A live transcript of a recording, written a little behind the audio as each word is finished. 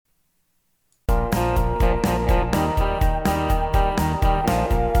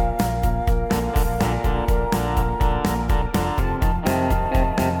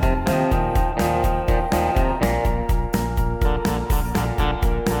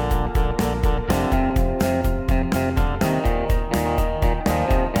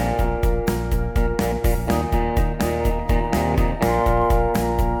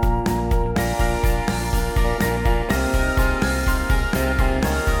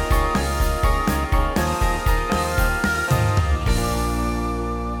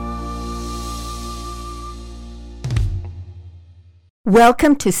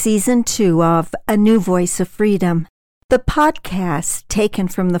Welcome to Season 2 of A New Voice of Freedom. The podcast, taken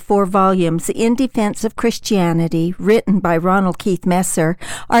from the 4 volumes In Defense of Christianity, written by Ronald Keith Messer,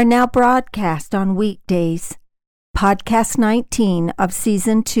 are now broadcast on weekdays. Podcast 19 of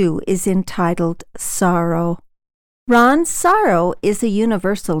Season 2 is entitled Sorrow. Ron, sorrow is a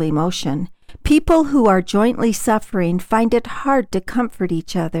universal emotion. People who are jointly suffering find it hard to comfort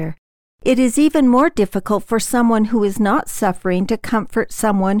each other. It is even more difficult for someone who is not suffering to comfort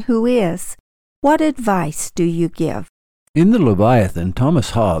someone who is. What advice do you give? In the Leviathan,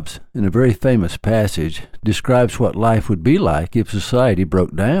 Thomas Hobbes, in a very famous passage, describes what life would be like if society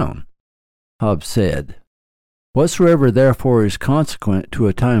broke down. Hobbes said, "Whatsoever therefore is consequent to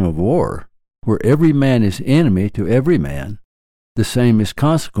a time of war, where every man is enemy to every man, the same is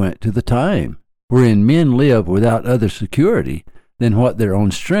consequent to the time, wherein men live without other security than what their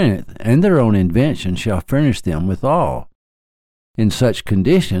own strength and their own invention shall furnish them withal. In such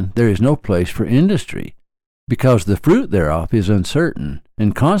condition there is no place for industry, because the fruit thereof is uncertain,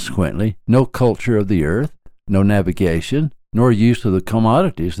 and consequently no culture of the earth, no navigation, nor use of the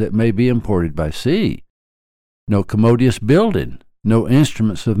commodities that may be imported by sea, no commodious building, no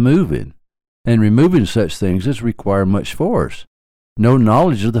instruments of moving, and removing such things as require much force, no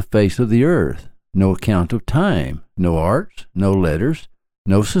knowledge of the face of the earth, no account of time, no arts, no letters,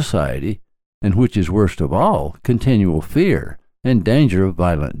 no society, and which is worst of all, continual fear, and danger of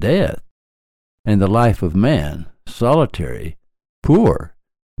violent death. And the life of man, solitary, poor,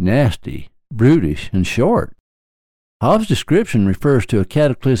 nasty, brutish, and short." Hobbes' description refers to a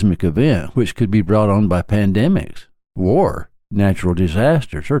cataclysmic event which could be brought on by pandemics, war, natural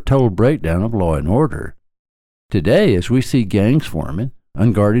disasters, or total breakdown of law and order. Today, as we see gangs forming,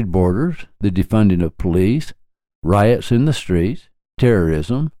 unguarded borders, the defunding of police, riots in the streets,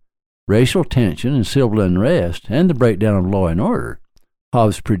 terrorism, racial tension and civil unrest, and the breakdown of law and order,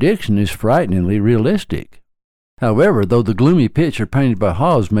 Hobbes' prediction is frighteningly realistic. However, though the gloomy picture painted by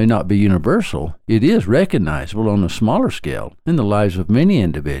Hobbes may not be universal, it is recognizable on a smaller scale in the lives of many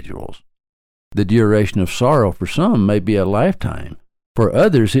individuals. The duration of sorrow for some may be a lifetime. For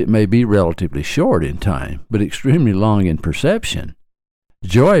others it may be relatively short in time, but extremely long in perception.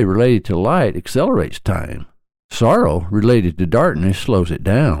 Joy related to light accelerates time. Sorrow related to darkness slows it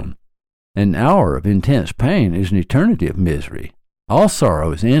down. An hour of intense pain is an eternity of misery. All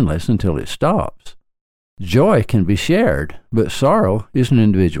sorrow is endless until it stops. Joy can be shared, but sorrow is an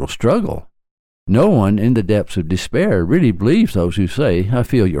individual struggle. No one in the depths of despair really believes those who say, "I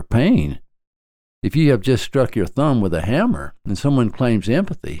feel your pain." If you have just struck your thumb with a hammer and someone claims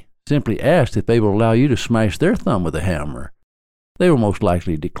empathy, simply ask if they will allow you to smash their thumb with a hammer. They will most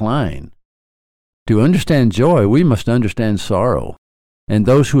likely decline. To understand joy, we must understand sorrow, and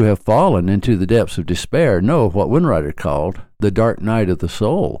those who have fallen into the depths of despair know of what one writer called the dark night of the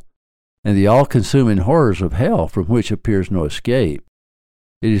soul, and the all-consuming horrors of hell from which appears no escape.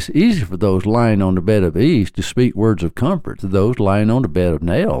 It is easy for those lying on the bed of ease to speak words of comfort to those lying on the bed of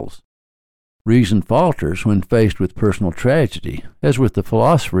nails. Reason falters when faced with personal tragedy, as with the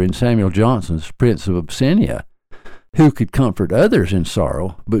philosopher in Samuel Johnson's Prince of Abyssinia, who could comfort others in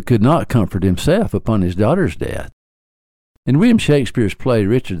sorrow, but could not comfort himself upon his daughter's death. In William Shakespeare's play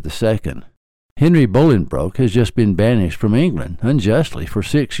Richard II, Henry Bolingbroke has just been banished from England unjustly for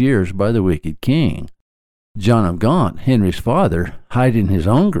 6 years by the wicked king. John of Gaunt, Henry's father, hiding his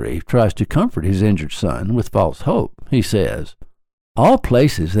own grief, tries to comfort his injured son with false hope. He says, "All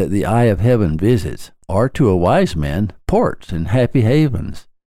places that the eye of heaven visits are to a wise man ports and happy havens.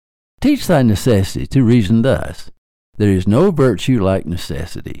 Teach thy necessity to reason thus. There is no virtue like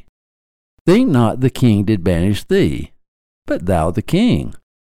necessity. Think not the king did banish thee, but thou the king.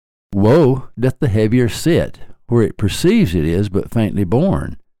 Woe doth the heavier sit, where it perceives it is but faintly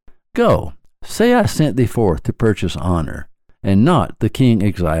born. Go, say I sent thee forth to purchase honour, and not the king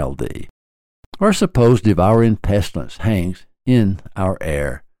exiled thee. Or suppose devouring pestilence hangs in our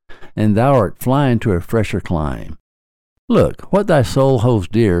air, and thou art flying to a fresher clime. Look, what thy soul holds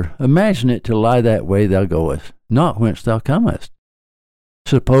dear, imagine it to lie that way thou goest, not whence thou comest.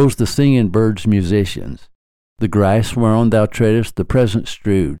 Suppose the singing birds musicians, the grass whereon thou treadest the present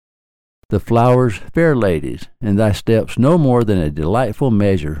strewed, the flowers fair ladies, and thy steps no more than a delightful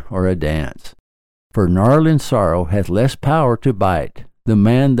measure or a dance. For gnarling sorrow hath less power to bite the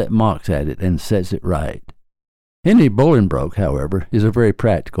man that mocks at it and sets it right." Henry Bolingbroke, however, is a very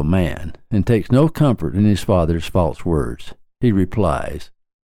practical man, and takes no comfort in his father's false words. He replies,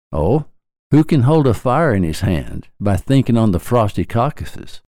 "Oh, who can hold a fire in his hand by thinking on the frosty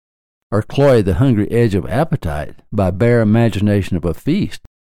Caucasus, or cloy the hungry edge of appetite by bare imagination of a feast?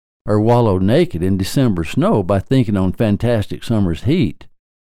 or wallow naked in December snow by thinking on fantastic summer's heat.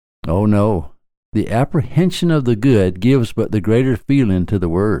 Oh no, the apprehension of the good gives but the greater feeling to the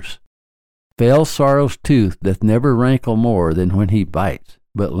worse. Fell sorrow's tooth doth never rankle more than when he bites,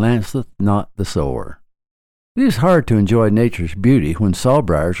 but lanceth not the sore. It is hard to enjoy nature's beauty when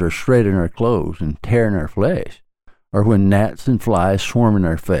sawbriars are shredding our clothes and tearing our flesh, or when gnats and flies swarm in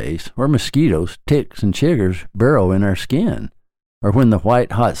our face, or mosquitoes, ticks, and chiggers burrow in our skin, or when the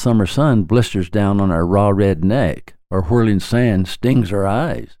white hot summer sun blisters down on our raw red neck, or whirling sand stings our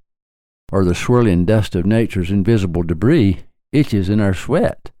eyes, or the swirling dust of nature's invisible debris itches in our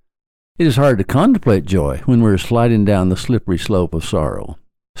sweat. It is hard to contemplate joy when we are sliding down the slippery slope of sorrow.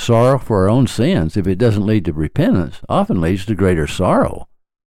 Sorrow for our own sins, if it doesn't lead to repentance, often leads to greater sorrow.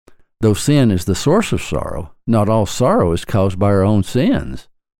 Though sin is the source of sorrow, not all sorrow is caused by our own sins.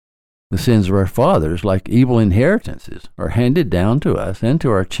 The sins of our fathers, like evil inheritances, are handed down to us and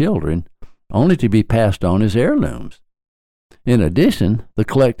to our children, only to be passed on as heirlooms. In addition, the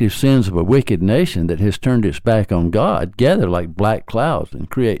collective sins of a wicked nation that has turned its back on God gather like black clouds and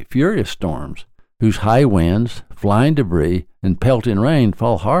create furious storms, whose high winds, flying debris, and pelting rain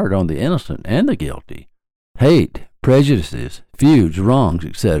fall hard on the innocent and the guilty. Hate, prejudices, feuds, wrongs,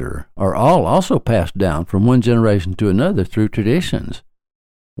 etc., are all also passed down from one generation to another through traditions.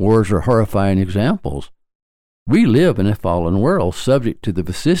 Wars are horrifying examples. We live in a fallen world subject to the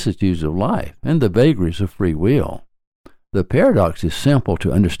vicissitudes of life and the vagaries of free will. The paradox is simple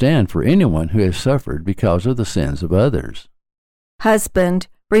to understand for anyone who has suffered because of the sins of others. Husband,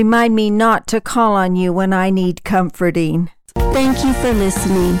 remind me not to call on you when I need comforting. Thank you for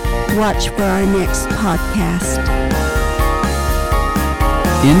listening. Watch for our next podcast.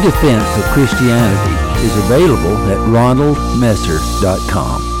 In Defense of Christianity is available at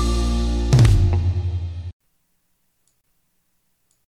ronaldmesser.com.